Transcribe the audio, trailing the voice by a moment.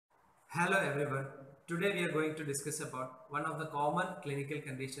Hello everyone. Today we are going to discuss about one of the common clinical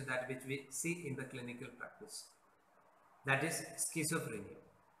conditions that which we see in the clinical practice. That is schizophrenia.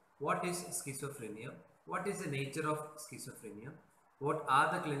 What is schizophrenia? What is the nature of schizophrenia? What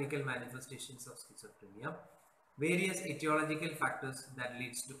are the clinical manifestations of schizophrenia? Various etiological factors that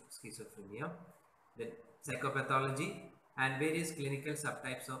leads to schizophrenia. Then psychopathology and various clinical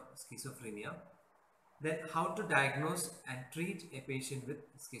subtypes of schizophrenia. Then how to diagnose and treat a patient with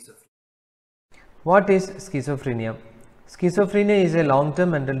schizophrenia. What is schizophrenia? Schizophrenia is a long-term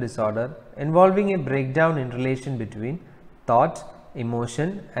mental disorder involving a breakdown in relation between thought,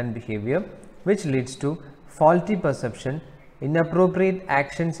 emotion and behavior, which leads to faulty perception, inappropriate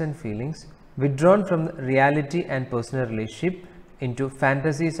actions and feelings, withdrawn from reality and personal relationship into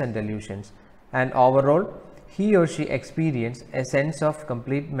fantasies and delusions, and overall he or she experiences a sense of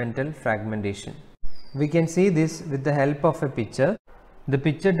complete mental fragmentation. We can see this with the help of a picture. The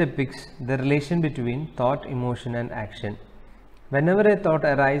picture depicts the relation between thought, emotion and action. Whenever a thought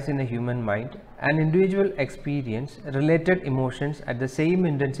arises in a human mind, an individual experiences related emotions at the same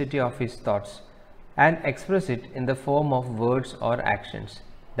intensity of his thoughts and express it in the form of words or actions.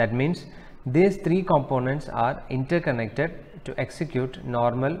 That means these three components are interconnected to execute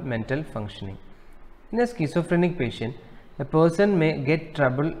normal mental functioning. In a schizophrenic patient, a person may get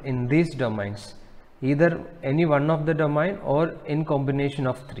trouble in these domains, either any one of the domain or in combination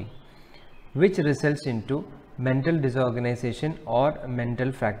of three, which results into mental disorganization or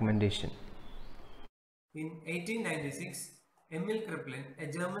mental fragmentation. In 1896, Emil Kraepelin,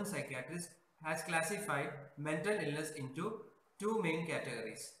 a German psychiatrist, has classified mental illness into two main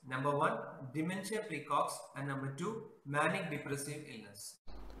categories. Number one, dementia precox, and number two, manic depressive illness.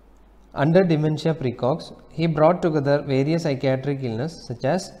 Under dementia precox, he brought together various psychiatric illnesses such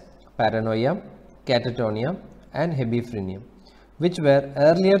as paranoia, catatonia and schizophrenia, which were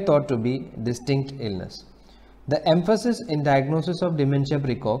earlier thought to be distinct illness. The emphasis in diagnosis of dementia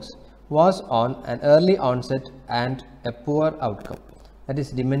precox was on an early onset and a poor outcome. That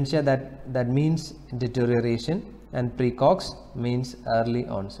is, dementia that means deterioration and precox means early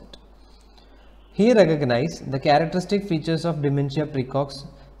onset. He recognized the characteristic features of dementia precox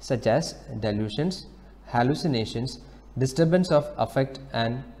such as delusions, hallucinations, disturbance of affect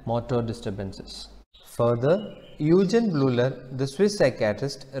and motor disturbances. Further, Eugen Bleuler, the Swiss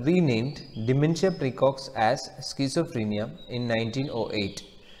psychiatrist, renamed dementia precox as schizophrenia in 1908.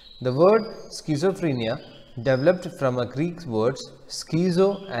 The word schizophrenia developed from a Greek words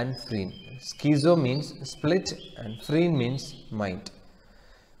schizo and phrene. Schizo means split and phrene means mind.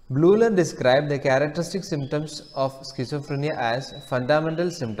 Bleuler described the characteristic symptoms of schizophrenia as fundamental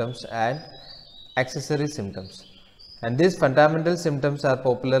symptoms and accessory symptoms. And these fundamental symptoms are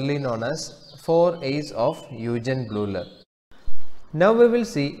popularly known as 4 A's of Eugen Bleuler. Now we will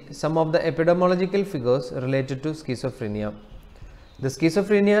see some of the epidemiological figures related to schizophrenia. The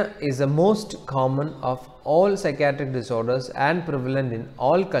schizophrenia is the most common of all psychiatric disorders and prevalent in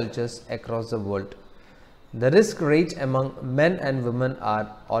all cultures across the world. The risk rate among men and women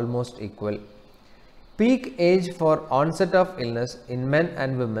are almost equal. Peak age for onset of illness in men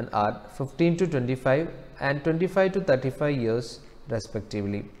and women are 15 to 25 and 25 to 35 years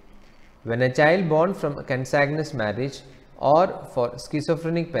respectively. When a child born from a consanguineous marriage or for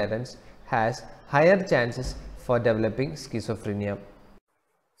schizophrenic parents has higher chances for developing schizophrenia.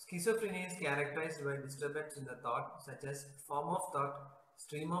 Schizophrenia is characterized by disturbance in the thought such as form of thought,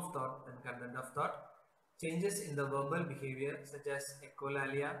 stream of thought and content of thought, changes in the verbal behavior such as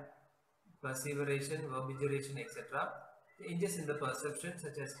echolalia, perseveration, verbigeration, etc., changes in the perception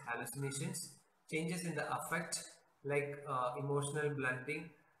such as hallucinations, changes in the affect like emotional blunting,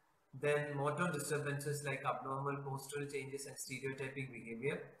 then motor disturbances like abnormal postural changes and stereotypic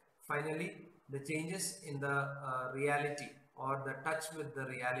behavior. Finally, the changes in the reality or the touch with the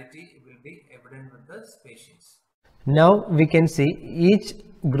reality will be evident with the patients. Now we can see each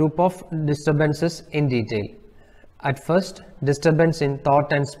group of disturbances in detail. At first, disturbance in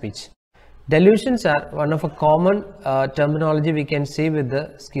thought and speech. Delusions are one of a common terminology we can see with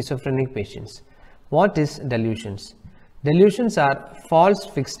the schizophrenic patients. What is delusions? Delusions are false,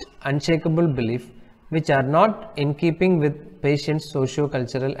 fixed, unshakable beliefs which are not in keeping with patient's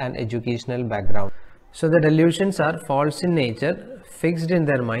socio-cultural and educational background. So the delusions are false in nature, fixed in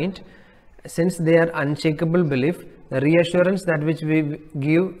their mind. Since they are unshakable belief, the reassurance that which we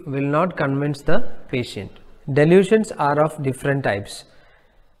give will not convince the patient. Delusions are of different types.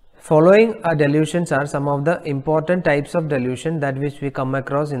 Following delusions are some of the important types of delusion that which we come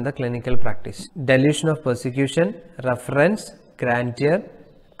across in the clinical practice. Delusion of persecution, reference, grandeur,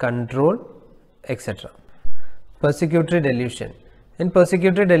 control, etc. Persecutory delusion. In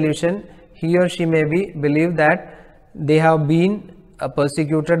persecuted delusion, he or she may be believe that they have been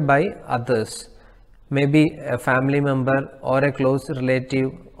persecuted by others, maybe a family member or a close relative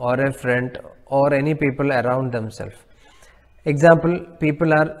or a friend or any people around themselves. Example,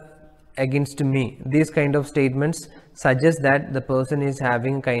 people are against me. These kind of statements suggest that the person is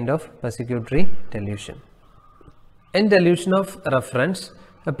having kind of persecutory delusion. In delusion of reference,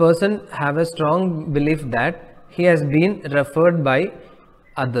 a person have a strong belief that he has been referred by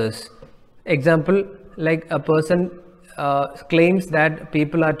others. Example, like a person claims that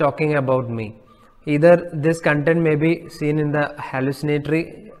people are talking about me. Either this content may be seen in the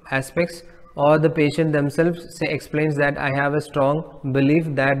hallucinatory aspects, or the patient themselves explains that I have a strong belief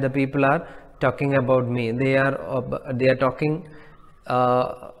that the people are talking about me. They are talking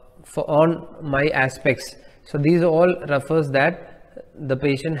on my aspects. So these all refers that the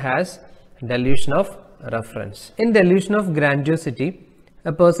patient has delusion of reference. In delusion of grandiosity,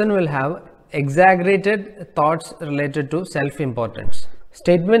 a person will have exaggerated thoughts related to self-importance.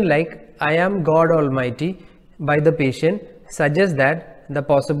 Statement like I am God Almighty by the patient suggests that the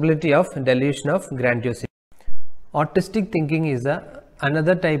possibility of delusion of grandiosity. Autistic thinking is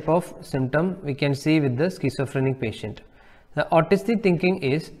another type of symptom we can see with the schizophrenic patient. The autistic thinking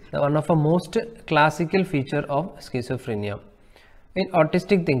is one of the most classical feature of schizophrenia. In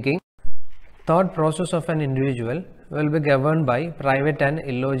autistic thinking, thought process of an individual will be governed by private and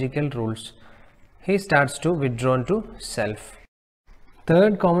illogical rules. He starts to withdraw to self.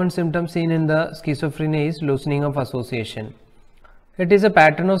 Third common symptom seen in the schizophrenia is loosening of association. It is a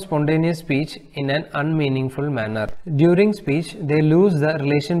pattern of spontaneous speech in an unmeaningful manner. During speech, they lose the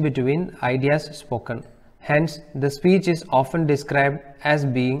relation between ideas spoken. Hence, the speech is often described as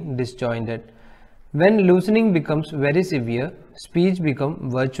being disjointed. When loosening becomes very severe, speech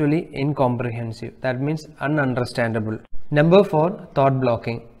becomes virtually incomprehensive. That means ununderstandable. Number 4, thought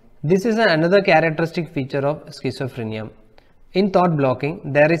blocking. This is another characteristic feature of schizophrenia. In thought blocking,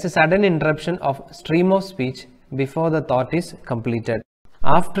 there is a sudden interruption of stream of speech before the thought is completed.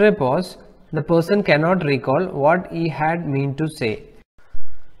 After a pause, the person cannot recall what he had meant to say.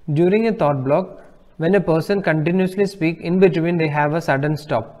 During a thought block, when a person continuously speaks, in between they have a sudden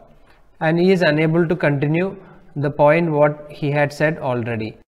stop and he is unable to continue the point what he had said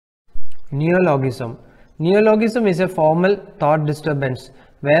already. Neologism. Neologism is a formal thought disturbance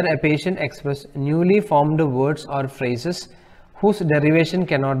where a patient expresses newly formed words or phrases whose derivation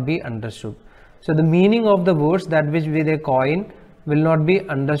cannot be understood. So the meaning of the words that which they coin will not be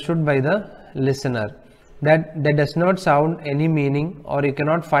understood by the listener. That does not sound any meaning, or you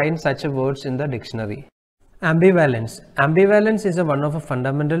cannot find such words in the dictionary. Ambivalence. Ambivalence is one of a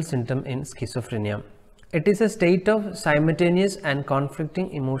fundamental symptom in schizophrenia. It is a state of simultaneous and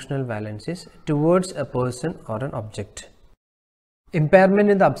conflicting emotional valences towards a person or an object. Impairment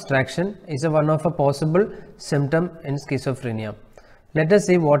in the abstraction is one of a possible symptom in schizophrenia. Let us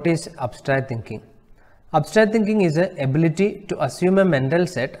see what is abstract thinking. Abstract thinking is the ability to assume a mental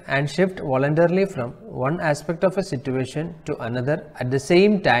set and shift voluntarily from one aspect of a situation to another at the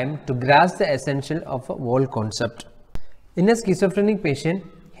same time to grasp the essential of a whole concept. In a schizophrenic patient,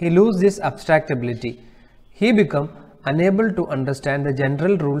 he loses this abstract ability. He becomes unable to understand the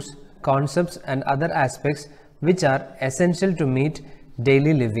general rules, concepts and other aspects which are essential to meet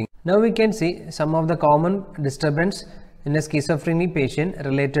daily living. Now we can see some of the common disturbances in a schizophrenic patient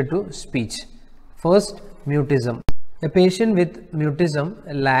related to speech. First, mutism. A patient with mutism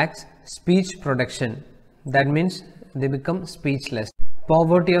lacks speech production. That means they become speechless.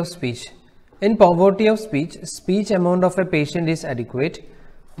 Poverty of speech. In poverty of speech, speech amount of a patient is adequate,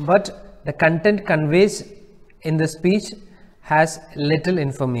 but the content conveys in the speech has little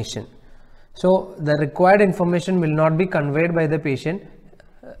information. So the required information will not be conveyed by the patient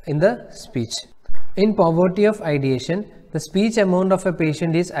in the speech. In poverty of ideation, the speech amount of a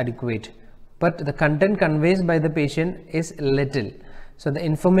patient is adequate, but the content conveyed by the patient is little. So the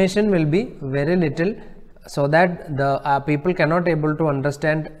information will be very little, so that the people cannot able to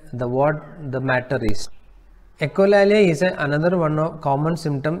understand what the matter is. Echolalia is another one of common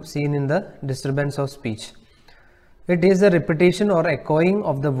symptom seen in the disturbance of speech. It is the repetition or echoing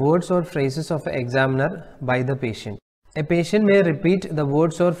of the words or phrases of an examiner by the patient. A patient may repeat the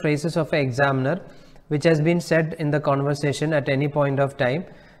words or phrases of an examiner which has been said in the conversation at any point of time,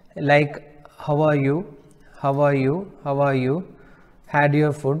 like how are you, how are you, how are you, had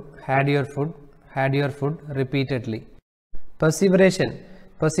your food, had your food, had your food repeatedly. Perseveration.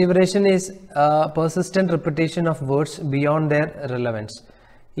 Perseveration is a persistent repetition of words beyond their relevance.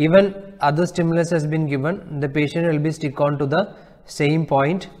 Even other stimulus has been given, the patient will be stick on to the same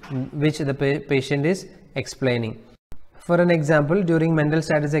point which the patient is explaining. For an example, during mental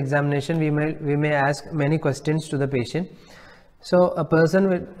status examination, we may ask many questions to the patient. So a person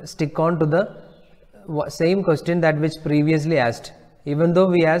will stick on to the same question that which previously asked. Even though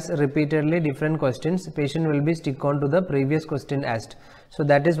we ask repeatedly different questions, patient will be stick on to the previous question asked. So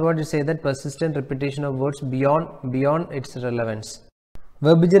that is what you say, that persistent repetition of words beyond its relevance.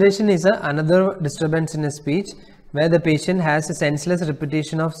 Verbigeration is another disturbance in a speech where the patient has a senseless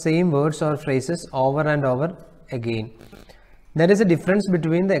repetition of same words or phrases over and over again. There is a difference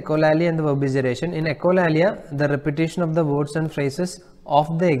between the echolalia and the verbigeration. In echolalia, the repetition of the words and phrases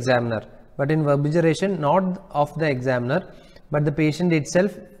of the examiner, but in verbigeration, not of the examiner, but the patient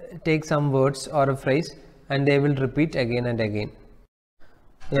itself takes some words or a phrase and they will repeat again and again.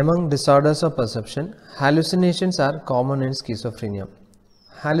 Among disorders of perception, hallucinations are common in schizophrenia.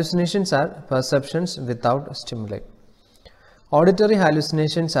 Hallucinations are perceptions without stimuli. Auditory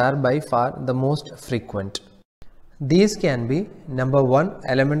hallucinations are by far the most frequent. These can be: number 1,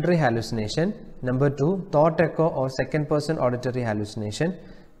 elementary hallucination; number 2, thought echo or second person auditory hallucination;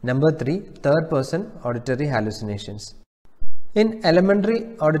 number 3, third person auditory hallucinations. In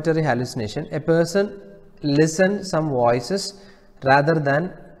elementary auditory hallucination, a person listens some voices rather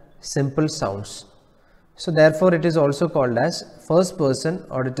than simple sounds. So therefore it is also called as first person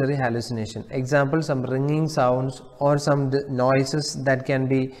auditory hallucination. Example, some ringing sounds or some noises that can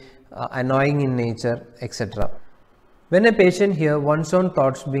be annoying in nature, etc. When a patient hears one's own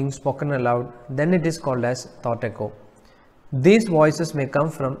thoughts being spoken aloud, then it is called as thought echo. These voices may come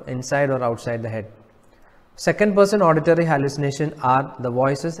from inside or outside the head. Second person auditory hallucination are the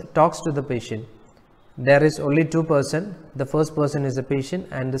voices talks to the patient. There is only two persons. The first person is the patient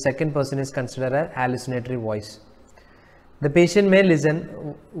and the second person is considered a hallucinatory voice. The patient may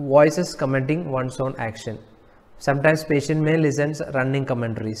listen voices commenting one's own action. Sometimes patient may listen running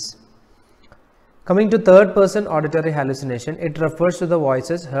commentaries. Coming to third person auditory hallucination, it refers to the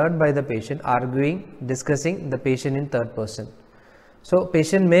voices heard by the patient arguing, discussing the patient in third person. So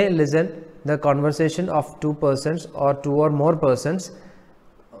patient may listen the conversation of two persons or two or more persons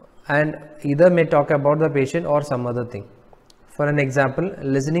and either may talk about the patient or some other thing. For an example,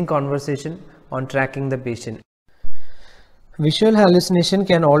 listening conversation on tracking the patient. Visual hallucination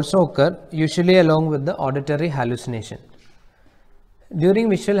can also occur, usually along with the auditory hallucination. During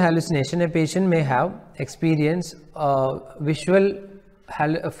visual hallucination, a patient may have experience visual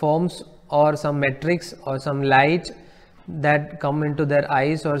forms or some metrics or some light that come into their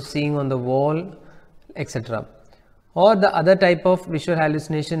eyes or seeing on the wall, etc. Or the other type of visual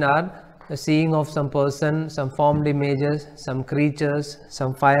hallucination are the seeing of some person, some formed images, some creatures,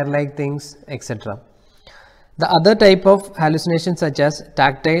 some fire-like things, etc. The other type of hallucinations such as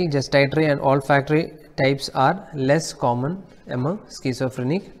tactile, gustatory and olfactory types are less common among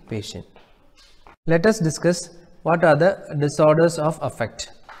schizophrenic patients. Let us discuss what are the disorders of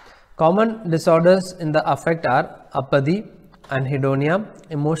affect. Common disorders in the affect are apathy, anhedonia,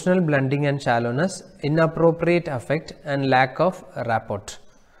 emotional blunting and shallowness, inappropriate affect and lack of rapport.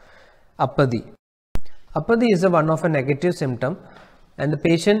 Apathy. Apathy is one of a negative symptom and the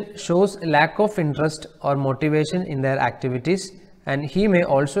patient shows lack of interest or motivation in their activities, and he may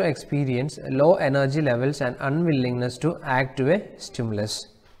also experience low energy levels and unwillingness to act to a stimulus.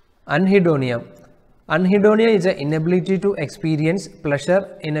 Anhedonia. Anhedonia is an inability to experience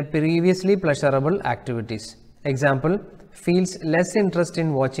pleasure in a previously pleasurable activities. Example, feels less interest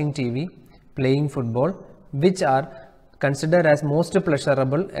in watching TV, playing football, which are considered as most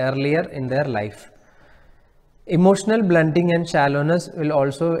pleasurable earlier in their life. Emotional blunting and shallowness will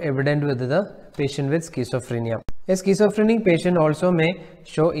also evident with the patient with schizophrenia. A schizophrenic patient also may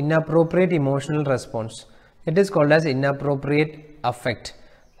show inappropriate emotional response. It is called as inappropriate affect.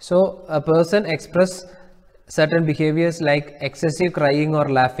 So a person express certain behaviors like excessive crying or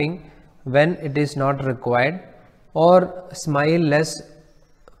laughing when it is not required, or smile less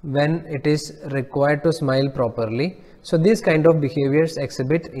when it is required to smile properly. So these kind of behaviors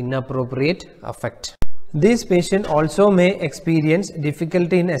exhibit inappropriate affect. These patients also may experience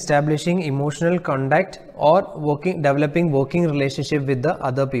difficulty in establishing emotional contact or developing working relationship with the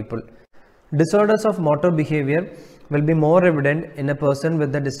other people. Disorders of motor behavior will be more evident in a person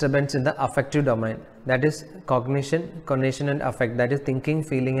with the disturbance in the affective domain, that is cognition, and affect, that is thinking,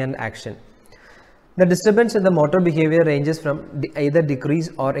 feeling and action. The disturbance in the motor behavior ranges from either decrease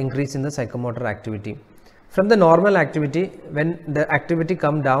or increase in the psychomotor activity. From the normal activity, when the activity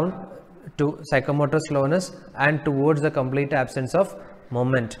come down to psychomotor slowness and towards the complete absence of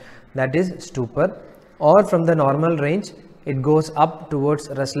movement, that is stupor, or from the normal range it goes up towards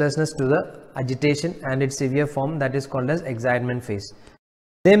restlessness to the agitation and its severe form, that is called as excitement phase.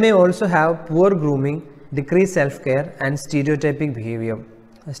 They may also have poor grooming, decreased self-care, and stereotypic behavior.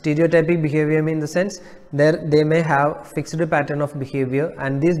 Stereotypic behavior means in the sense they may have fixed pattern of behavior,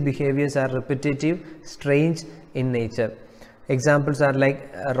 and these behaviors are repetitive, strange in nature. Examples are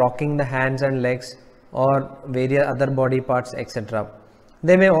like rocking the hands and legs or various other body parts, etc.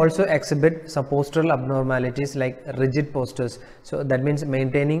 They may also exhibit some postural abnormalities like rigid postures. So that means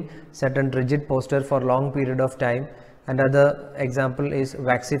maintaining certain rigid posture for long period of time. Another example is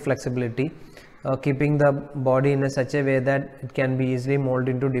waxy flexibility, keeping the body in such a way that it can be easily molded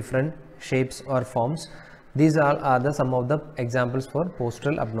into different shapes or forms. These are some of the examples for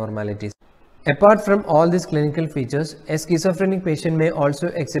postural abnormalities. Apart from all these clinical features, a schizophrenic patient may also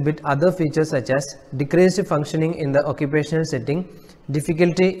exhibit other features such as decreased functioning in the occupational setting,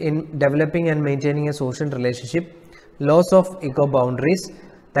 difficulty in developing and maintaining a social relationship, loss of ego boundaries,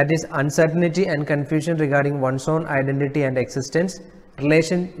 that is uncertainty and confusion regarding one's own identity and existence,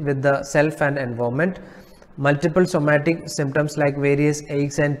 relation with the self and environment, multiple somatic symptoms like various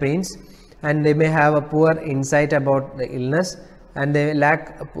aches and pains, and they may have a poor insight about the illness, and they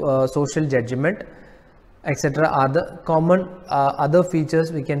lack social judgment, etc. are the common other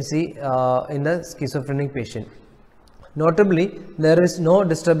features we can see in the schizophrenic patient. Notably, there is no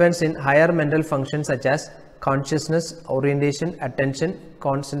disturbance in higher mental functions such as consciousness, orientation, attention,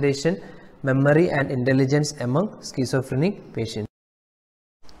 concentration, memory and intelligence among schizophrenic patients.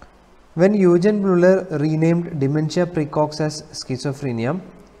 When Eugen Bleuler renamed dementia precox as schizophrenia,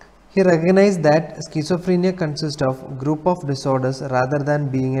 he recognized that schizophrenia consists of group of disorders rather than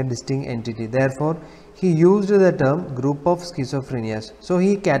being a distinct entity. Therefore, he used the term group of schizophrenias. So,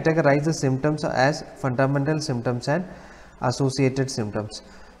 he categorized the symptoms as fundamental symptoms and associated symptoms.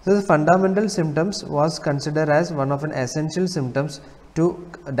 So, the fundamental symptoms was considered as one of an essential symptoms to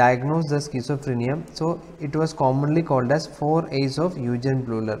diagnose the schizophrenia. So, it was commonly called as 4 A's of Eugen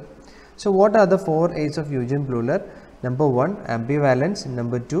Bleuler. So, what are the 4 A's of Eugen Bleuler? Number 1, ambivalence.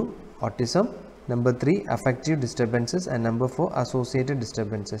 Number 2, autism. Number 3, affective disturbances, and number 4, associated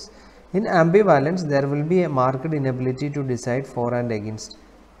disturbances. In ambivalence, there will be a marked inability to decide for and against,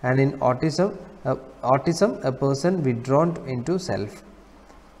 and in autism a person withdrawn into self.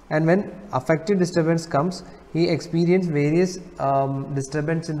 And when affective disturbance comes, he experiences various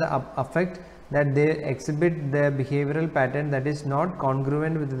disturbance in the affect, that they exhibit their behavioral pattern that is not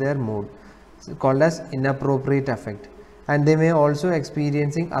congruent with their mood, called as inappropriate affect. And they may also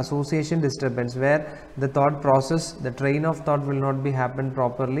experiencing association disturbance, where the thought process, the train of thought will not be happen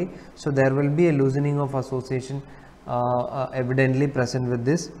properly. So there will be a loosening of association evidently present with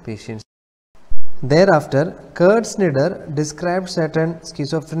this patients. Thereafter, Kurt Snyder described certain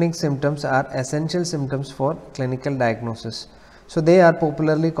schizophrenic symptoms are essential symptoms for clinical diagnosis. So they are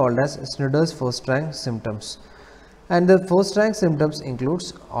popularly called as Snyder's first rank symptoms. And the first rank symptoms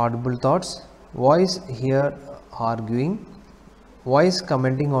includes audible thoughts, voice heard arguing, voice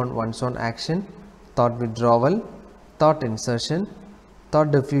commenting on one's own action, thought withdrawal, thought insertion,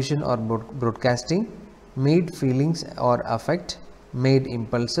 thought diffusion or broadcasting, made feelings or affect, made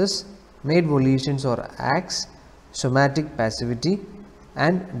impulses, made volitions or acts, somatic passivity,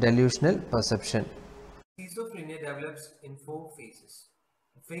 and delusional perception. Schizophrenia develops in 4 phases.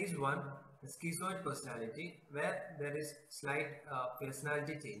 Phase 1, the schizoid personality, where there is slight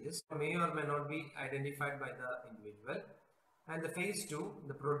personality changes, may or may not be identified by the individual. And the phase 2,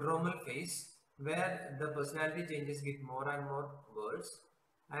 the prodromal phase, where the personality changes get more and more worse.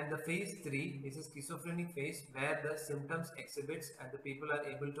 And the phase 3 is a schizophrenic phase, where the symptoms exhibits and the people are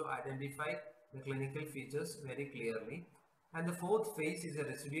able to identify the clinical features very clearly. And the 4th phase is a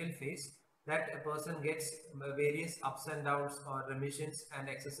residual phase, that a person gets various ups and downs or remissions and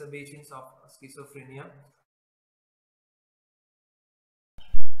exacerbations of schizophrenia.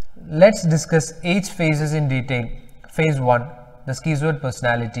 Let's discuss each phases in detail. Phase 1, the schizoid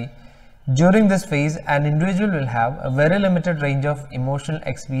personality. During this phase, an individual will have a very limited range of emotional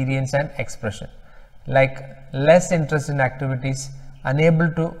experience and expression, like less interest in activities,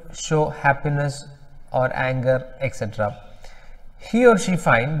 unable to show happiness or anger, etc. He or she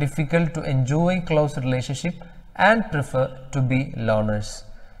find difficult to enjoy close relationship and prefer to be loners.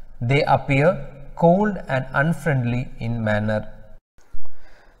 They appear cold and unfriendly in manner.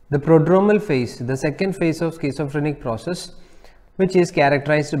 The prodromal phase, the second phase of schizophrenic process, which is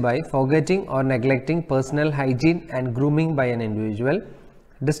characterized by forgetting or neglecting personal hygiene and grooming by an individual,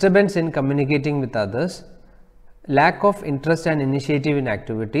 disturbance in communicating with others, lack of interest and initiative in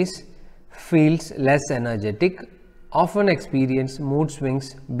activities, feels less energetic, often experience mood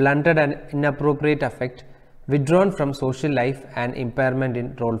swings, blunted and inappropriate affect, withdrawn from social life and impairment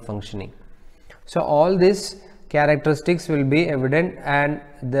in role functioning. So all this characteristics will be evident, and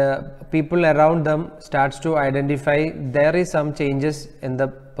the people around them starts to identify there is some changes in the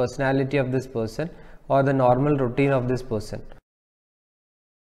personality of this person or the normal routine of this person.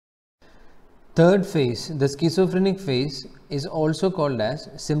 Third phase, the schizophrenic phase, is also called as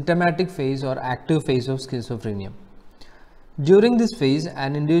symptomatic phase or active phase of schizophrenia. During this phase,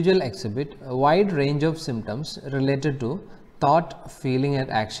 an individual exhibits a wide range of symptoms related to thought, feeling and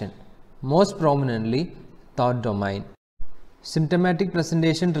action, most prominently thought domain. Symptomatic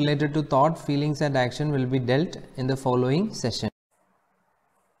presentation related to thought, feelings and action will be dealt in the following session.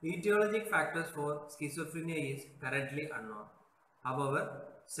 Etiologic factors for schizophrenia is currently unknown. However,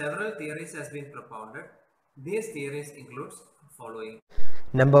 several theories has been propounded. These theories includes following.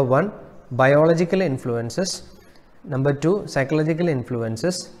 Number 1, biological influences. Number 2, psychological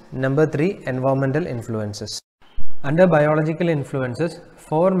influences. Number 3, environmental influences. Under biological influences,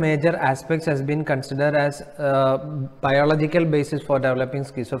 4 major aspects has been considered as biological basis for developing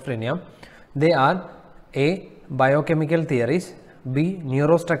schizophrenia. They are A, biochemical theories, B,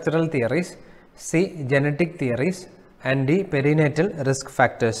 neurostructural theories, C, genetic theories, and D, perinatal risk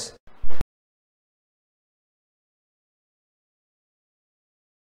factors.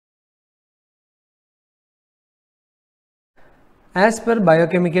 As per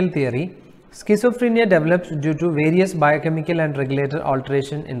biochemical theory, schizophrenia develops due to various biochemical and regulatory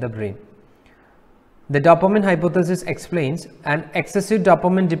alteration in the brain. The dopamine hypothesis explains an excessive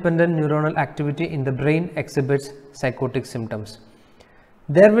dopamine dependent neuronal activity in the brain exhibits psychotic symptoms.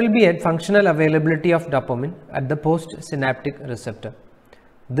 There will be a functional availability of dopamine at the postsynaptic receptor.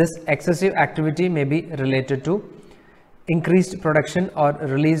 This excessive activity may be related to increased production or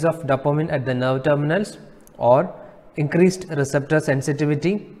release of dopamine at the nerve terminals, or increased receptor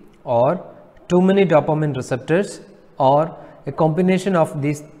sensitivity, or too many dopamine receptors, or a combination of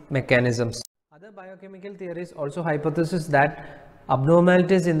these mechanisms. Other biochemical theories also hypothesize that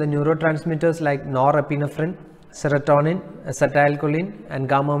abnormalities in the neurotransmitters like norepinephrine, serotonin, acetylcholine and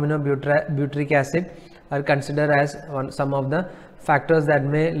gamma-aminobutyric acid are considered as some of the factors that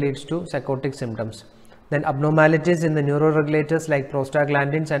may lead to psychotic symptoms. Then abnormalities in the neuroregulators like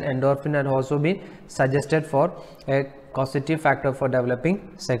prostaglandins and endorphin have also been suggested for a causative factor for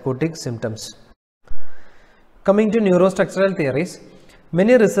developing psychotic symptoms. Coming to neurostructural theories,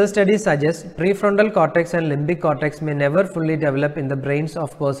 many research studies suggest prefrontal cortex and limbic cortex may never fully develop in the brains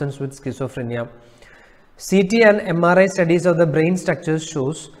of persons with schizophrenia. CT and MRI studies of the brain structures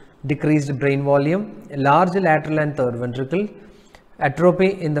shows decreased brain volume, large lateral and third ventricle,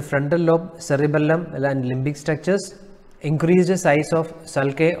 atrophy in the frontal lobe, cerebellum and limbic structures, increased size of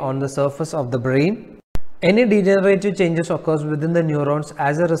sulci on the surface of the brain. Any degenerative changes occurs within the neurons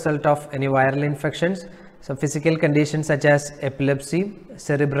as a result of any viral infections. Some physical conditions such as epilepsy,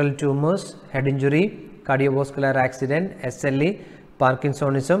 cerebral tumors, head injury, cardiovascular accident, SLE,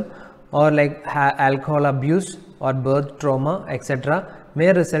 Parkinsonism, or like alcohol abuse or birth trauma, etc.,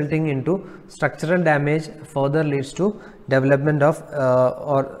 may resulting into structural damage further leads to development of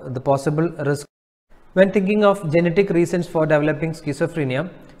or the possible risk. When thinking of genetic reasons for developing schizophrenia,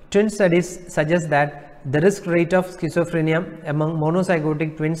 twin studies suggest that the risk rate of schizophrenia among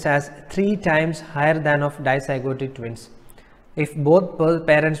monozygotic twins is 3 times higher than of dizygotic twins. If both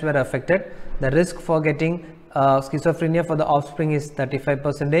parents were affected, the risk for getting schizophrenia for the offspring is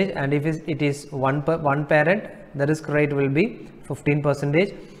 35%, and if it is one parent, the risk rate will be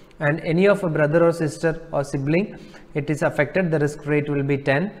 15%, and any of a brother or sister or sibling it is affected, the risk rate will be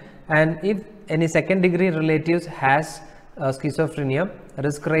 10, and if any second degree relatives has schizophrenia,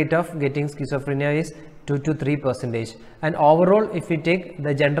 risk rate of getting schizophrenia is 2 to 3%, and overall if we take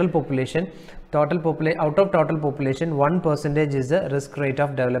the general population, out of total population 1% is the risk rate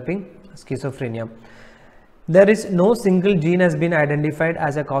of developing schizophrenia. There is no single gene has been identified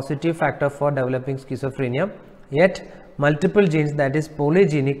as a causative factor for developing schizophrenia, yet multiple genes, that is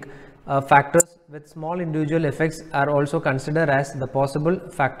polygenic factors with small individual effects, are also considered as the possible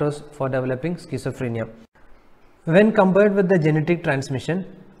factors for developing schizophrenia. When compared with the genetic transmission,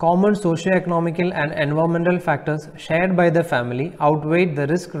 common socio-economical and environmental factors shared by the family outweigh the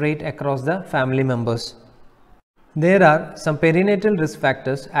risk rate across the family members. There are some perinatal risk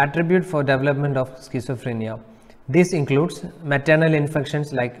factors attributed for development of schizophrenia. This includes maternal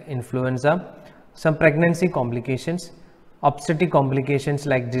infections like influenza, some pregnancy complications, obstetric complications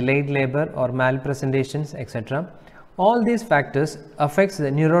like delayed labor or malpresentations, etc. All these factors affects the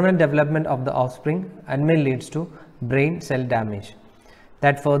neuronal development of the offspring and may lead to brain cell damage.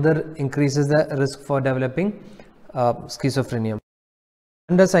 That further increases the risk for developing schizophrenia.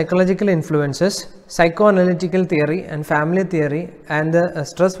 Under psychological influences, psychoanalytical theory and family theory and the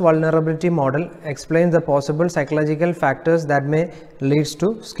stress vulnerability model explains the possible psychological factors that may lead to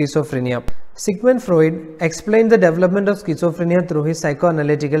schizophrenia. Sigmund Freud explained the development of schizophrenia through his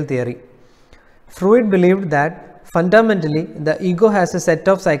psychoanalytical theory. Freud believed that fundamentally the ego has a set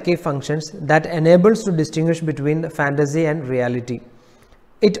of psychic functions that enables to distinguish between fantasy and reality.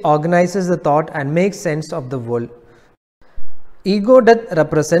 It organizes the thought and makes sense of the world. Ego death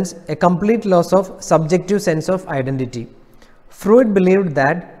represents a complete loss of subjective sense of identity. Freud believed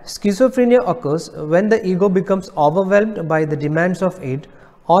that schizophrenia occurs when the ego becomes overwhelmed by the demands of it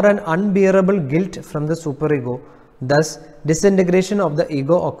or an unbearable guilt from the superego. Thus, disintegration of the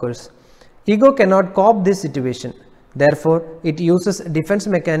ego occurs. Ego cannot cope this situation. Therefore, it uses defense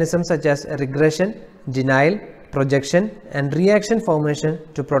mechanisms such as regression, denial, projection, and reaction formation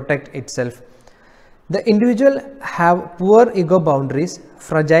to protect itself. The individual have poor ego boundaries,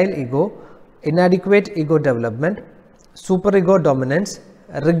 fragile ego, inadequate ego development, superego dominance,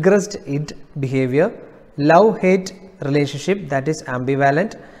 regressed id behavior, love-hate relationship that is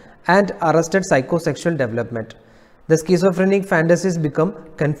ambivalent, and arrested psychosexual development. The schizophrenic fantasies become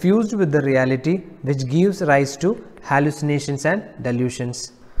confused with the reality, which gives rise to hallucinations and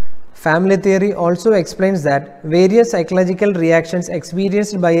delusions. Family theory also explains that various psychological reactions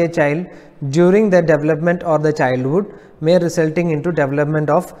experienced by a child during their development or the childhood may resulting into development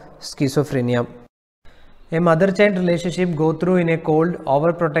of schizophrenia. A mother-child relationship go through in a cold,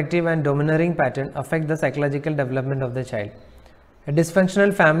 overprotective and domineering pattern affect the psychological development of the child. A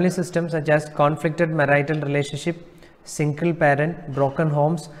dysfunctional family system such as conflicted marital relationship, single parent, broken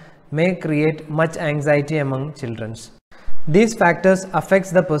homes may create much anxiety among children. These factors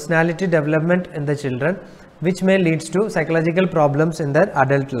affects the personality development in the children, which may lead to psychological problems in their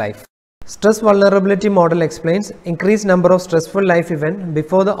adult life. Stress vulnerability model explains increased number of stressful life events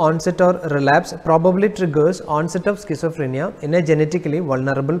before the onset or relapse probably triggers onset of schizophrenia in a genetically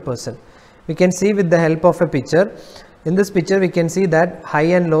vulnerable person. We can see with the help of a picture. In this picture, we can see that high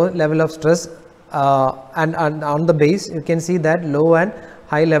and low level of stress and on the base, you can see that low and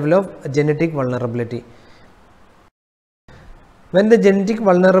high level of genetic vulnerability. When the genetic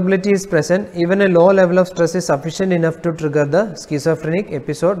vulnerability is present, even a low level of stress is sufficient enough to trigger the schizophrenic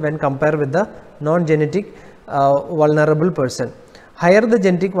episode when compared with the non-genetic vulnerable person. Higher the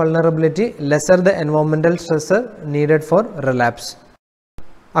genetic vulnerability, lesser the environmental stressor needed for relapse.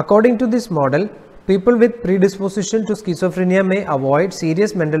 According to this model, people with predisposition to schizophrenia may avoid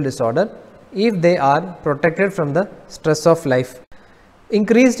serious mental disorder if they are protected from the stress of life.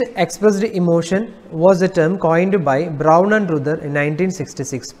 Increased expressed emotion was a term coined by Brown and Ruther in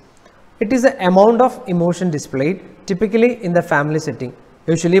 1966. It is the amount of emotion displayed typically in the family setting,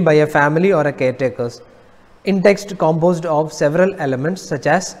 usually by a family or a caretakers, in text composed of several elements such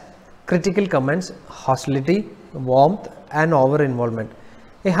as critical comments, hostility, warmth and over-involvement.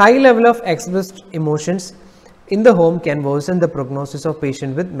 A high level of expressed emotions in the home can worsen the prognosis of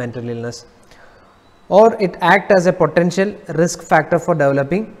patient with mental illness, or it acts as a potential risk factor for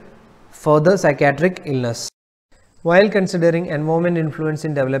developing further psychiatric illness. While considering environment influence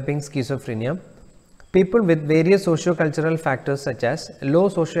in developing schizophrenia, people with various socio-cultural factors such as low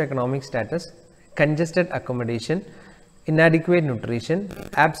socio-economic status, congested accommodation, inadequate nutrition,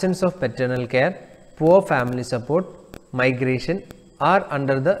 absence of paternal care, poor family support, migration are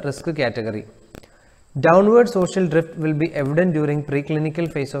under the risk category. Downward social drift will be evident during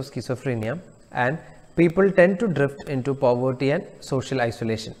preclinical phase of schizophrenia, and people tend to drift into poverty and social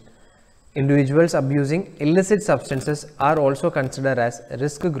isolation. Individuals abusing illicit substances are also considered as a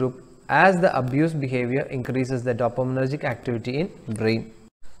risk group as the abuse behavior increases the dopaminergic activity in brain.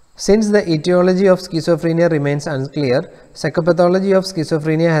 Since the etiology of schizophrenia remains unclear, psychopathology of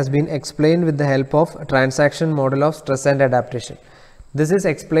schizophrenia has been explained with the help of transaction model of stress and adaptation. This is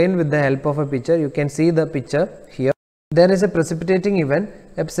explained with the help of a picture. You can see the picture here. There is a precipitating event.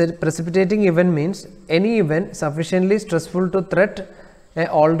 A precipitating event means any event sufficiently stressful to threat an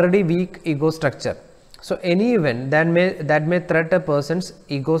already weak ego structure. So any event that may threat a person's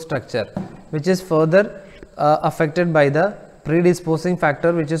ego structure, which is further affected by the predisposing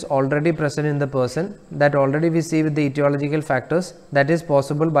factor which is already present in the person, that already we see with the etiological factors, that is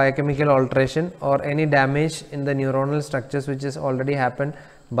possible biochemical alteration or any damage in the neuronal structures which is already happened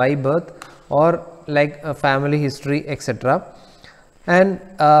by birth or like a family history, etc. And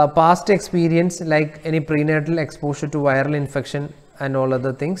past experience like any prenatal exposure to viral infection and all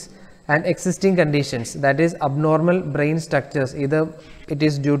other things, and existing conditions, that is abnormal brain structures, either it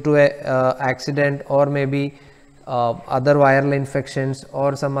is due to a accident or maybe other viral infections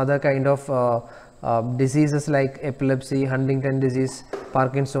or some other kind of diseases like epilepsy, Huntington disease,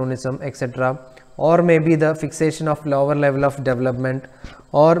 Parkinsonism, etc., or maybe the fixation of lower level of development,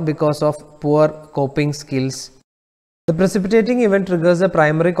 or because of poor coping skills. The precipitating event triggers a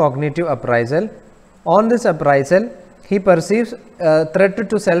primary cognitive appraisal. On this appraisal, he perceives a threat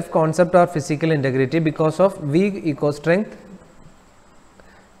to self-concept or physical integrity because of weak ego strength,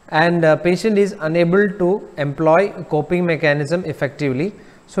 and patient is unable to employ coping mechanism effectively.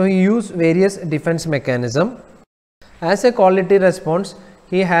 So he uses various defense mechanism. As a quality response,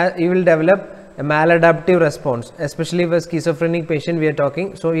 he will develop a maladaptive response, especially with schizophrenic patient we are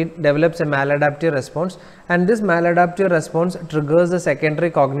talking. So it develops a maladaptive response, and this maladaptive response triggers the secondary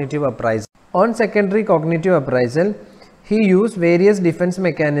cognitive appraisal. On secondary cognitive appraisal, he used various defense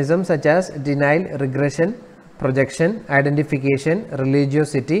mechanisms such as denial, regression, projection, identification,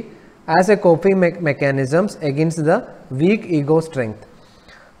 religiosity as a coping mechanisms against the weak ego strength.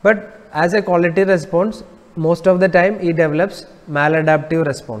 But as a quality response, most of the time he develops maladaptive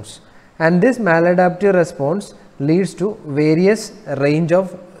response, and this maladaptive response leads to various range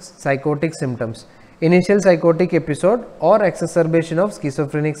of psychotic symptoms, initial psychotic episode or exacerbation of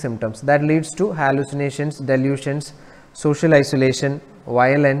schizophrenic symptoms that leads to hallucinations, delusions, social isolation,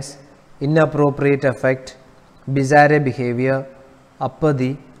 violence, inappropriate affect, bizarre behavior,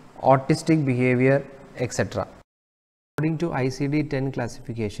 apathy, autistic behavior, etc. According to ICD-10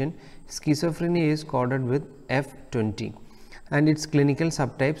 classification, schizophrenia is coded with F20, and its clinical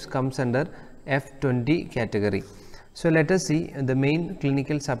subtypes comes under F20 category. So let us see the main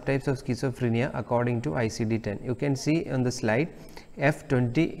clinical subtypes of schizophrenia according to ICD-10. You can see on the slide,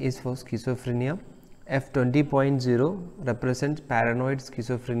 F20 is for schizophrenia, F20.0 represents paranoid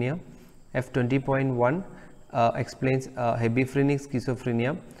schizophrenia, F20.1 explains hebephrenic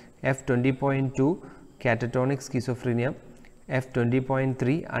schizophrenia, F20.2 catatonic schizophrenia,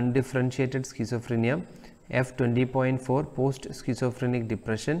 F20.3 undifferentiated schizophrenia, F20.4 post-schizophrenic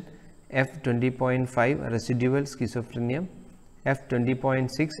depression, F20.5 residual schizophrenia,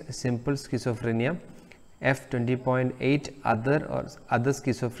 F20.6 simple schizophrenia, F20.8 other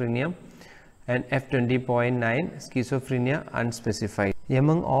schizophrenia, and F20.9 schizophrenia unspecified.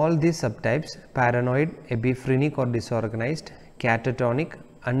 Among all these subtypes, paranoid, epiphrenic or disorganized, catatonic,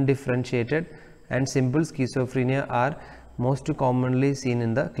 undifferentiated and simple schizophrenia are most commonly seen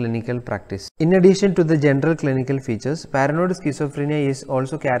in the clinical practice. In addition to the general clinical features, paranoid schizophrenia is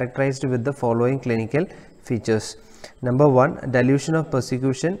also characterized with the following clinical features. Number 1, delusion of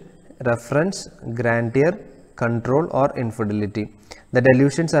persecution, reference, grandeur, control or infidelity. The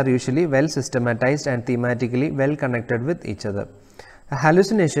delusions are usually well systematized and thematically well connected with each other. A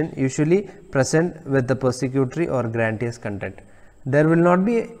hallucination usually present with the persecutory or grandiose content. There will not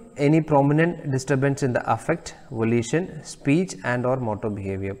be any prominent disturbance in the affect, volition, speech and or motor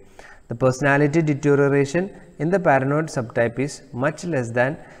behavior. The personality deterioration in the paranoid subtype is much less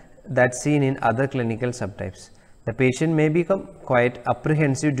than that seen in other clinical subtypes. The patient may become quite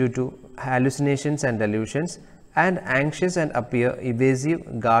apprehensive due to hallucinations and delusions, and anxious and appear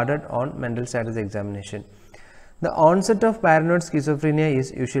evasive, guarded on mental status examination. The onset of paranoid schizophrenia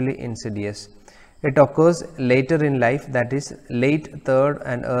is usually insidious. It occurs later in life, that is late third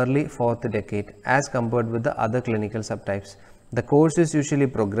and early fourth decade as compared with the other clinical subtypes. The course is usually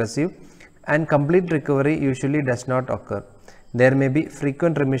progressive and complete recovery usually does not occur. There may be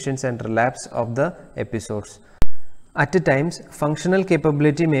frequent remissions and relapse of the episodes. At times, functional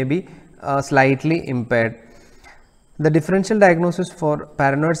capability may be slightly impaired. The differential diagnosis for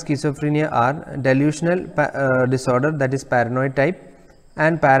paranoid schizophrenia are delusional disorder, that is paranoid type,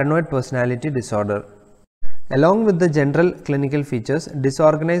 and paranoid personality disorder. Along with the general clinical features,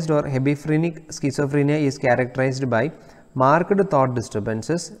 disorganized or hebephrenic schizophrenia is characterized by marked thought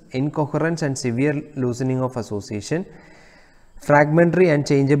disturbances, incoherence and severe loosening of association, fragmentary and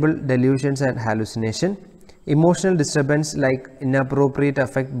changeable delusions and hallucination, emotional disturbance like inappropriate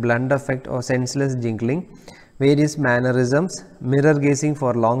affect, blunt affect or senseless jingling, various mannerisms, mirror gazing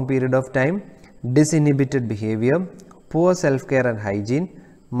for long period of time, disinhibited behavior, poor self-care and hygiene,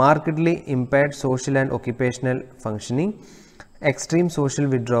 markedly impaired social and occupational functioning, extreme social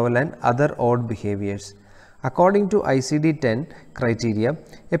withdrawal and other odd behaviors. According to ICD-10 criteria,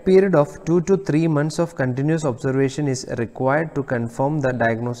 a period of 2 to 3 months of continuous observation is required to confirm the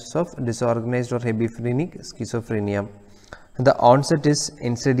diagnosis of disorganized or hebephrenic schizophrenia. The onset is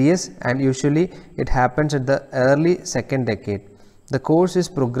insidious and usually it happens at the early second decade. The course is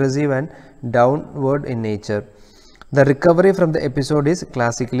progressive and downward in nature. The recovery from the episode is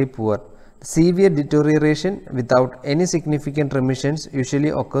classically poor. Severe deterioration without any significant remissions usually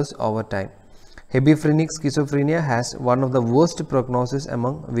occurs over time. Hebephrenic schizophrenia has one of the worst prognosis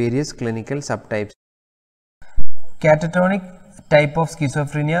among various clinical subtypes. Catatonic type of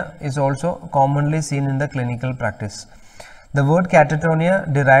schizophrenia is also commonly seen in the clinical practice. The word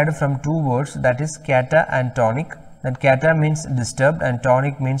catatonia derived from two words, that is cata and tonic. That cata means disturbed and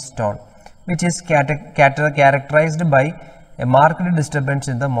tonic means tone, which is characterized by a marked disturbance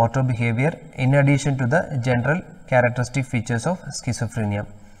in the motor behavior in addition to the general characteristic features of schizophrenia.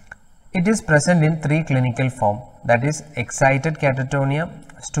 It is present in three clinical forms, that is excited catatonia,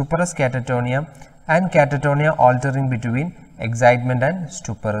 stuporous catatonia, and catatonia altering between excitement and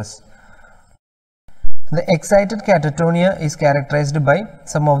stuporous. The excited catatonia is characterized by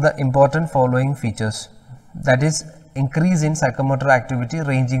some of the important following features, that is increase in psychomotor activity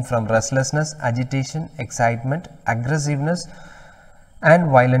ranging from restlessness, agitation, excitement, aggressiveness and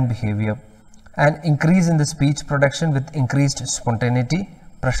violent behavior, and increase in the speech production with increased spontaneity,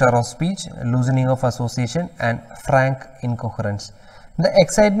 pressure of speech, loosening of association and frank incoherence. The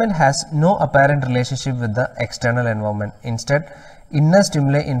excitement has no apparent relationship with the external environment. Instead, inner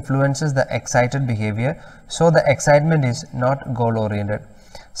stimuli influences the excited behavior, so the excitement is not goal oriented.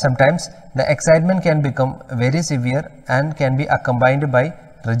 Sometimes the excitement can become very severe and can be accompanied by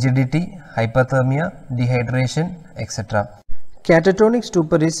rigidity, hypothermia, dehydration, etc. Catatonic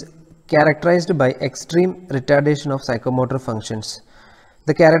stupor is characterized by extreme retardation of psychomotor functions.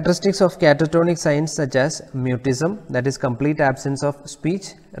 The characteristics of catatonic signs such as mutism, that is complete absence of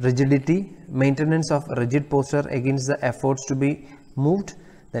speech, rigidity, maintenance of rigid posture against the efforts to be moved,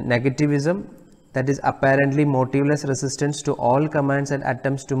 then negativism, that is apparently motiveless resistance to all commands and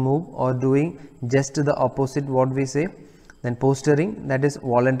attempts to move or doing just the opposite what we say, then posturing, that is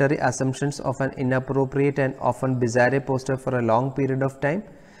voluntary assumptions of an inappropriate and often bizarre posture for a long period of time,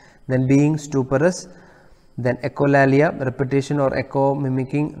 then being stuporous, then echolalia, repetition or echo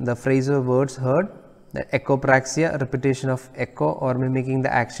mimicking the phrase or words heard, then echopraxia, repetition of echo or mimicking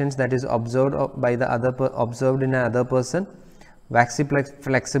the actions that is observed by the observed in another person, waxy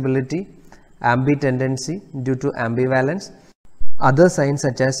flexibility, ambitendency due to ambivalence. Other signs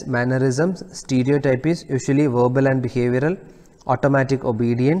such as mannerisms, stereotype is usually verbal and behavioral, automatic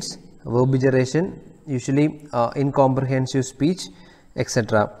obedience, verbigeration, usually incomprehensive speech,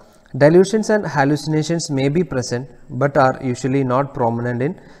 etc. Delusions and hallucinations may be present but are usually not prominent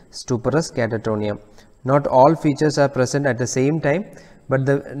in stuporous catatonia. Not all features are present at the same time, but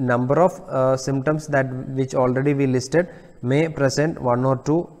the number of symptoms which already we listed may present one or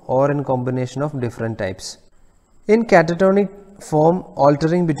two or in combination of different types. In catatonic form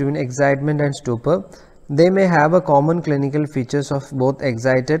altering between excitement and stupor, they may have a common clinical features of both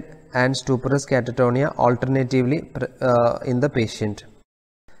excited and stuporous catatonia alternatively in the patient.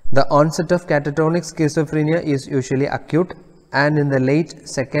 The onset of catatonic schizophrenia is usually acute and in the late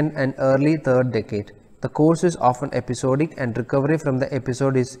second and early third decade. The course is often episodic and recovery from the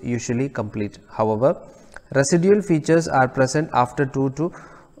episode is usually complete. However, residual features are present after 2 to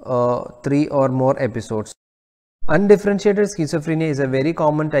 3 or more episodes. Undifferentiated schizophrenia is a very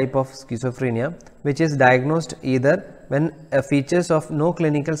common type of schizophrenia which is diagnosed either when features of no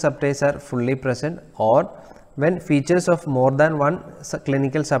clinical subtypes are fully present or when features of more than one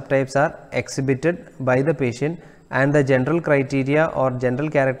clinical subtypes are exhibited by the patient and the general criteria or general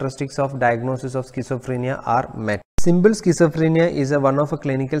characteristics of diagnosis of schizophrenia are met. Simple schizophrenia is one of a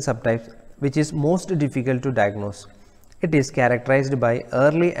clinical subtypes which is most difficult to diagnose. It is characterized by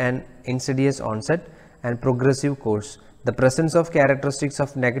early and insidious onset and progressive course. The presence of characteristics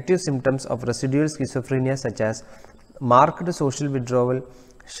of negative symptoms of residual schizophrenia such as marked social withdrawal,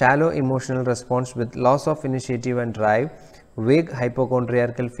 shallow emotional response with loss of initiative and drive, vague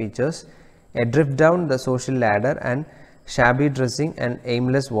hypochondriacal features, a drift down the social ladder and shabby dressing and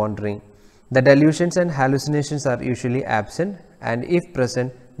aimless wandering. The delusions and hallucinations are usually absent and if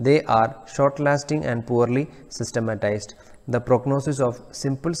present, they are short-lasting and poorly systematized. The prognosis of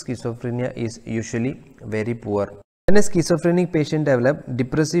simple schizophrenia is usually very poor. When a schizophrenic patient develops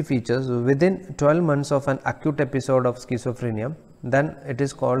depressive features within 12 months of an acute episode of schizophrenia, then it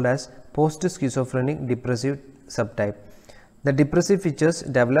is called as post-schizophrenic depressive subtype. The depressive features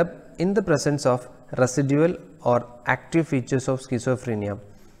develop in the presence of residual or active features of schizophrenia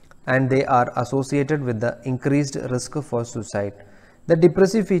and they are associated with the increased risk for suicide. The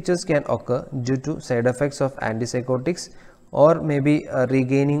depressive features can occur due to side effects of antipsychotics or maybe a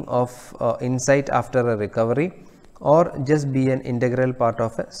regaining of insight after a recovery or just be an integral part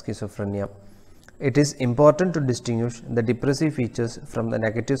of a schizophrenia. It is important to distinguish the depressive features from the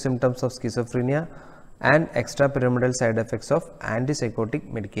negative symptoms of schizophrenia and extrapyramidal side effects of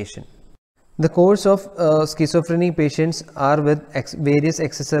antipsychotic medication. The course of schizophrenic patients are with various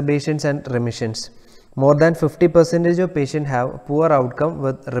exacerbations and remissions. More than 50% of patients have poor outcome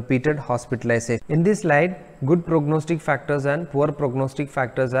with repeated hospitalization. In this slide, good prognostic factors and poor prognostic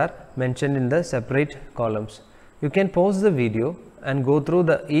factors are mentioned in the separate columns. You can pause the video and go through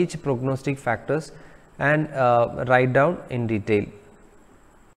each prognostic factors and write down in detail.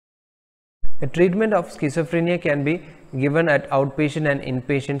 A treatment of schizophrenia can be given at outpatient and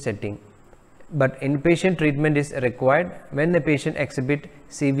inpatient setting, but inpatient treatment is required when the patient exhibits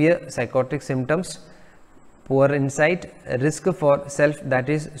severe psychotic symptoms, poor insight, risk for self, that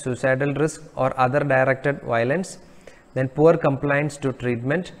is suicidal risk or other directed violence, then poor compliance to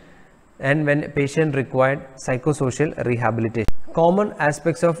treatment, and when patient required psychosocial rehabilitation. Common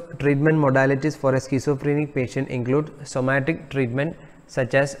aspects of treatment modalities for a schizophrenic patient include somatic treatment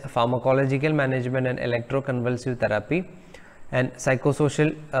such as pharmacological management and electroconvulsive therapy, and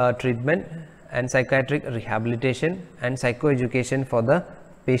psychosocial treatment and psychiatric rehabilitation and psychoeducation for the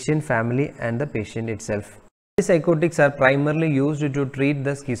patient family and the patient itself. Antipsychotics are primarily used to treat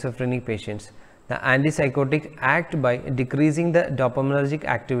the schizophrenic patients. The antipsychotics act by decreasing the dopaminergic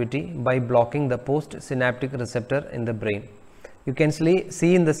activity by blocking the postsynaptic receptor in the brain. You can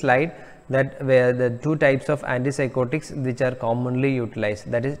see in the slide that where the two types of antipsychotics which are commonly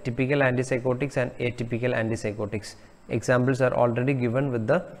utilized, that is typical antipsychotics and atypical antipsychotics. Examples are already given with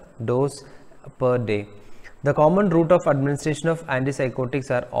the dose per day. The common route of administration of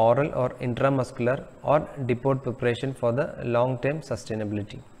antipsychotics are oral or intramuscular or depot preparation for the long-term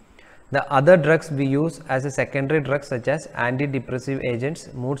sustainability. The other drugs we use as a secondary drugs such as antidepressive agents,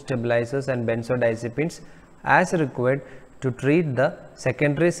 mood stabilizers and benzodiazepines as required to treat the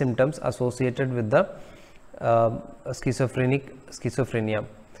secondary symptoms associated with the schizophrenia.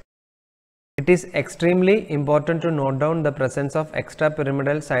 It is extremely important to note down the presence of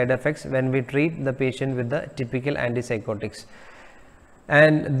extrapyramidal side effects when we treat the patient with the typical antipsychotics.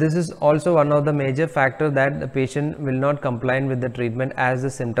 And this is also one of the major factors that the patient will not comply with the treatment as the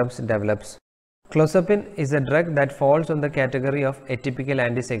symptoms develops. Clozapine is a drug that falls on the category of atypical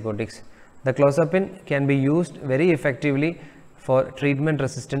antipsychotics. The clozapine can be used very effectively for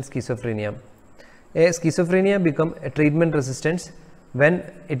treatment-resistant schizophrenia. A schizophrenia becomes treatment-resistant when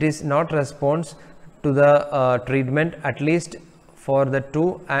it is not responds to the treatment at least for the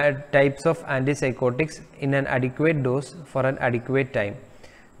two types of antipsychotics in an adequate dose for an adequate time.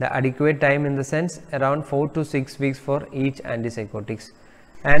 The adequate time in the sense around 4 to 6 weeks for each antipsychotics.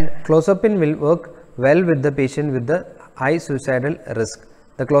 And clozapine will work well with the patient with the high suicidal risk.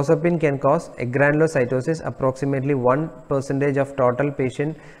 The clozapine can cause agranulocytosis, approximately 1% of total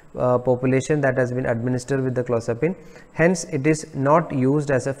patient population that has been administered with the clozapine. Hence, it is not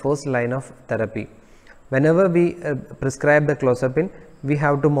used as a first line of therapy. Whenever we prescribe the clozapine, we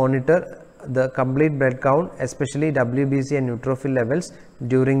have to monitor the complete blood count, especially WBC and neutrophil levels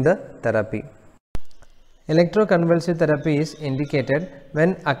during the therapy. Electroconvulsive therapy is indicated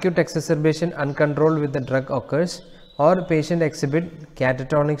when acute exacerbation uncontrolled with the drug occurs, or patient exhibit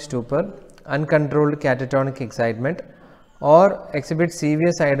catatonic stupor, uncontrolled catatonic excitement, or exhibit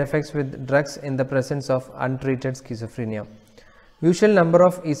severe side effects with drugs in the presence of untreated schizophrenia. Usual number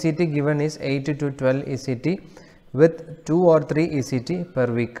of ECT given is 8 to 12 ECT with 2 or 3 ECT per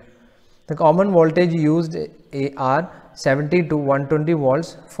week. The common voltage used are 70 to 120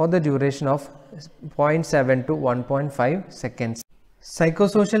 volts for the duration of 0.7 to 1.5 seconds.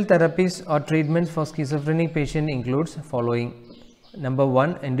 Psychosocial therapies or treatments for schizophrenic patient includes following. Number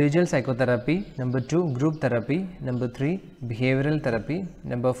 1, individual psychotherapy. Number 2, group therapy. Number 3, behavioral therapy.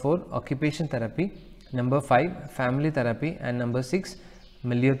 Number 4, occupation therapy. Number 5, family therapy. And number 6,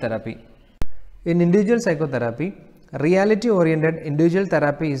 milieu therapy. In individual psychotherapy, reality-oriented individual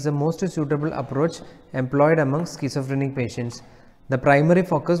therapy is the most suitable approach employed among schizophrenic patients. The primary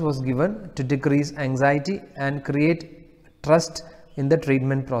focus was given to decrease anxiety and create trust in the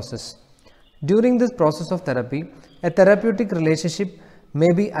treatment process. During this process of therapy, a therapeutic relationship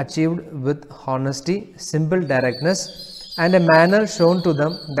may be achieved with honesty, simple directness, and a manner shown to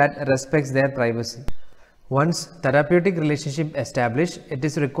them that respects their privacy. Once therapeutic relationship established, it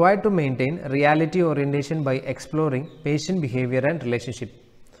is required to maintain reality orientation by exploring patient behavior and relationship.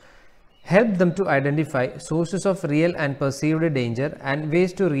 Help them to identify sources of real and perceived danger and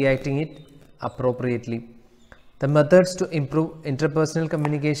ways to reacting it appropriately. The methods to improve interpersonal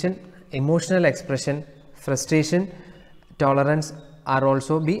communication, emotional expression, frustration, tolerance are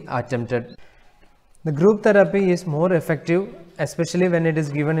also be attempted. The group therapy is more effective, especially when it is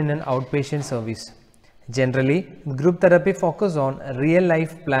given in an outpatient service. Generally, group therapy focuses on real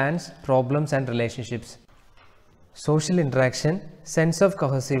life plans, problems and relationships. Social interaction, sense of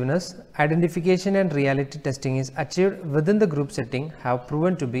cohesiveness, identification and reality testing is achieved within the group setting have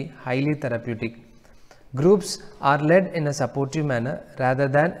proven to be highly therapeutic. Groups are led in a supportive manner rather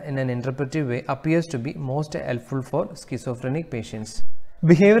than in an interpretive way appears to be most helpful for schizophrenic patients.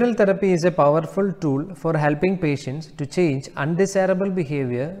 Behavioral therapy is a powerful tool for helping patients to change undesirable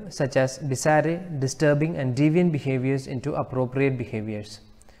behavior such as desired, disturbing and deviant behaviors into appropriate behaviors.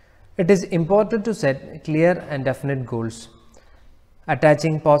 It is important to set clear and definite goals.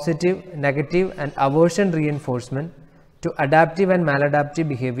 Attaching positive, negative and aversion reinforcement to adaptive and maladaptive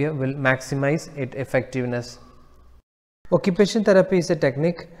behavior will maximize its effectiveness. Occupation therapy is a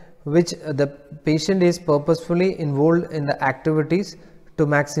technique which the patient is purposefully involved in the activities to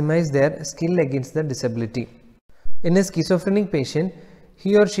maximize their skill against the disability. In a schizophrenic patient,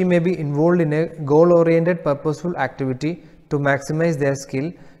 he or she may be involved in a goal-oriented purposeful activity to maximize their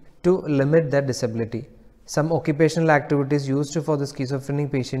skill to limit their disability. Some occupational activities used for the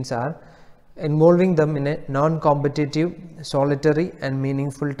schizophrenic patients are involving them in a non-competitive, solitary and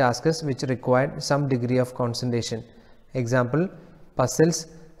meaningful tasks which require some degree of concentration. Example, puzzles,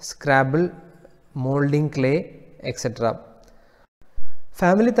 Scrabble, molding clay, etc.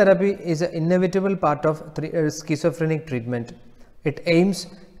 Family therapy is an inevitable part of schizophrenic treatment. It aims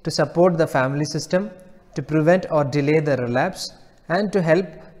to support the family system, to prevent or delay the relapse, and to help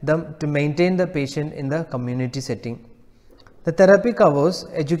them to maintain the patient in the community setting. The therapy covers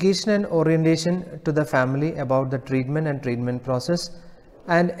education and orientation to the family about the treatment and treatment process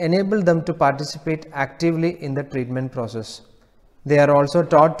and enable them to participate actively in the treatment process. They are also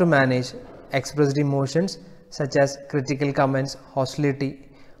taught to manage expressed emotions such as critical comments, hostility,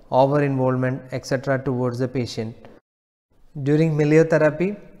 over-involvement, etc. towards the patient. During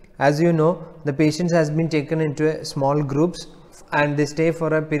miliotherapy, as you know, the patient has been taken into small groups and they stay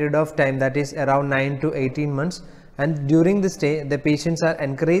for a period of time that is around 9 to 18 months, and during the stay the patients are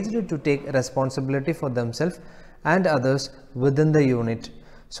encouraged to take responsibility for themselves and others within the unit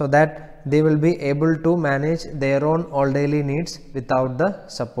so that they will be able to manage their own all daily needs without the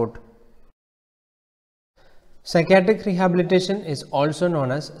support. Psychiatric rehabilitation is also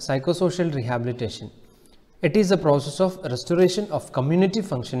known as psychosocial rehabilitation. It is a process of restoration of community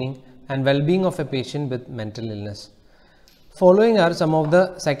functioning and well-being of a patient with mental illness. Following are some of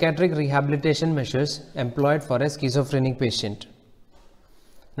the psychiatric rehabilitation measures employed for a schizophrenic patient.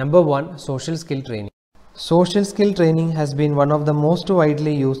 Number 1. Social skill training. Social skill training has been one of the most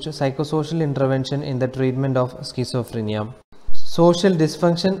widely used psychosocial intervention in the treatment of schizophrenia. Social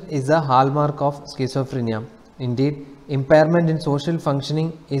dysfunction is a hallmark of schizophrenia. Indeed, impairment in social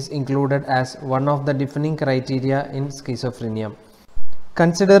functioning is included as one of the defining criteria in schizophrenia.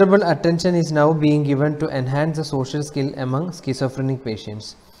 Considerable attention is now being given to enhance the social skill among schizophrenic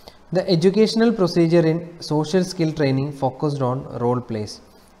patients. The educational procedure in social skill training focused on role plays.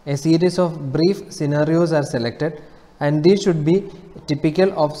 A series of brief scenarios are selected and these should be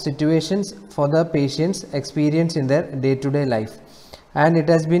typical of situations for the patient's experience in their day-to-day life, and it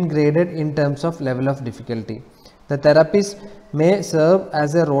has been graded in terms of level of difficulty. The therapist may serve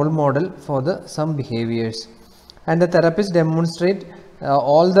as a role model for some behaviors, and the therapist demonstrate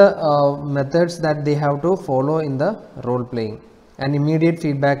all the methods that they have to follow in the role playing, and immediate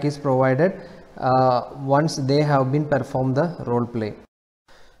feedback is provided once they have been performed the role play.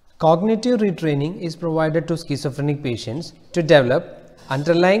 Cognitive retraining is provided to schizophrenic patients to develop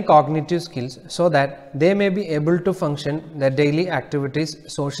underlying cognitive skills so that they may be able to function their daily activities,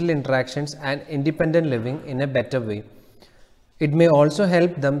 social interactions and independent living in a better way. It may also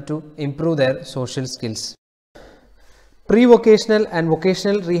help them to improve their social skills. Pre-vocational and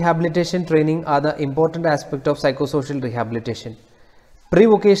vocational rehabilitation training are the important aspect of psychosocial rehabilitation.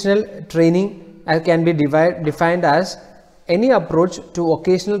 Pre-vocational training can be defined as any approach to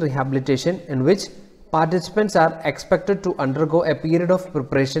vocational rehabilitation in which participants are expected to undergo a period of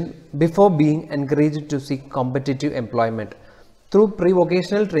preparation before being encouraged to seek competitive employment. Through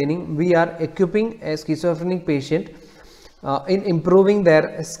pre-vocational training, we are equipping a schizophrenic patient in improving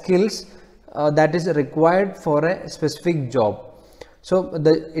their skills that is required for a specific job. So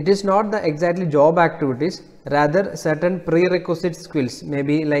it is not the exactly job activities, rather certain prerequisite skills,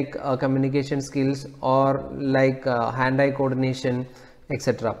 maybe like communication skills or like hand-eye coordination,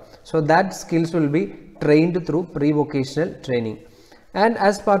 etc. So that skills will be trained through pre-vocational training. And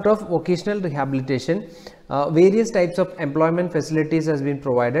as part of vocational rehabilitation, various types of employment facilities has been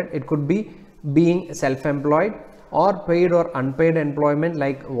provided. It could be being self-employed or paid or unpaid employment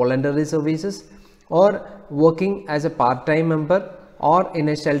like voluntary services, or working as a part-time member or in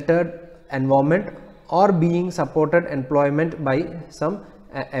a sheltered environment, or being supported employment by some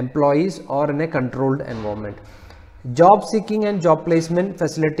employees or in a controlled environment. Job seeking and job placement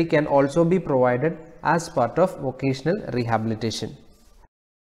facility can also be provided as part of vocational rehabilitation.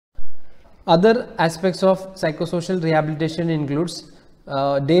 Other aspects of psychosocial rehabilitation includes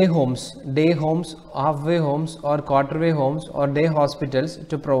day homes, halfway homes or quarterway homes or day hospitals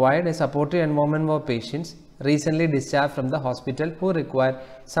to provide a supportive environment for patients recently discharged from the hospital who require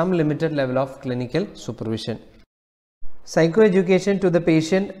some limited level of clinical supervision. Psychoeducation to the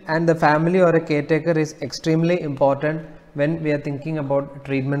patient and the family or a caretaker is extremely important when we are thinking about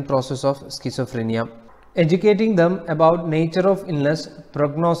treatment process of schizophrenia. Educating them about nature of illness,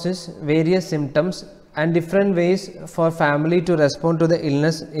 prognosis, various symptoms and different ways for family to respond to the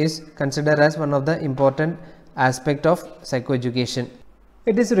illness is considered as one of the important aspect of psychoeducation.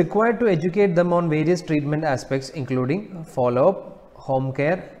 It is required to educate them on various treatment aspects including follow-up, home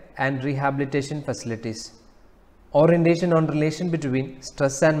care and rehabilitation facilities. Orientation on relation between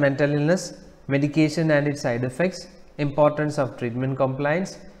stress and mental illness, medication and its side effects, importance of treatment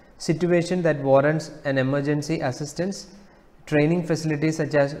compliance, situation that warrants an emergency assistance, training facilities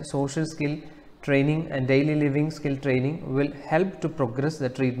such as social skill training and daily living skill training will help to progress the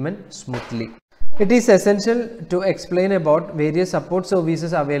treatment smoothly. It is essential to explain about various support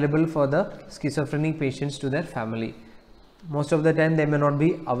services available for the schizophrenic patients to their family. Most of the time they may not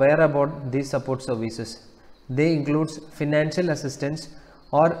be aware about these support services. They include financial assistance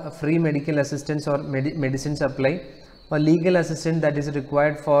or free medical assistance or medicine supply, or legal assistance that is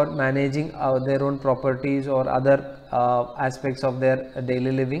required for managing their own properties or other aspects of their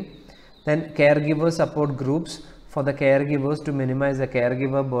daily living. Then caregiver support groups for the caregivers to minimize the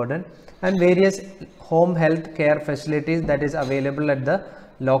caregiver burden, and various home health care facilities that is available at the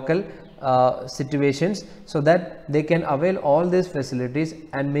local situations, so that they can avail all these facilities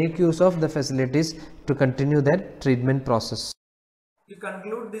and make use of the facilities to continue their treatment process. To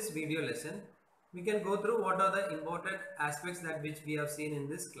conclude this video lesson, we can go through what are the important aspects that which we have seen in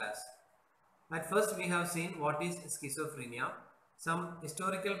this class. At first, we have seen what is schizophrenia, some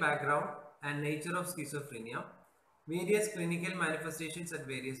historical background and nature of schizophrenia, various clinical manifestations at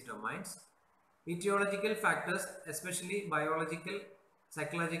various domains, etiological factors, especially biological,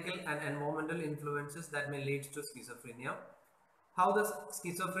 psychological and environmental influences that may lead to schizophrenia, how the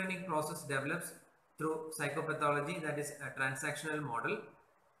schizophrenic process develops through psychopathology, that is a transactional model,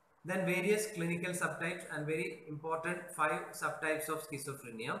 then various clinical subtypes and very important 5 subtypes of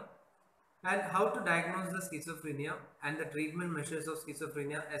schizophrenia, and how to diagnose the schizophrenia and the treatment measures of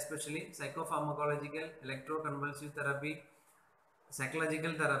schizophrenia, especially psychopharmacological, electroconvulsive therapy,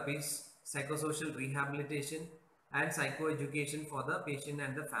 psychological therapies, psychosocial rehabilitation and psychoeducation for the patient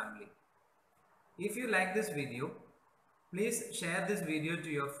and the family. If you like this video, please share this video to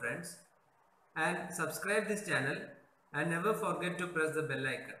your friends and subscribe this channel and never forget to press the bell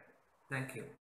icon. Thank you.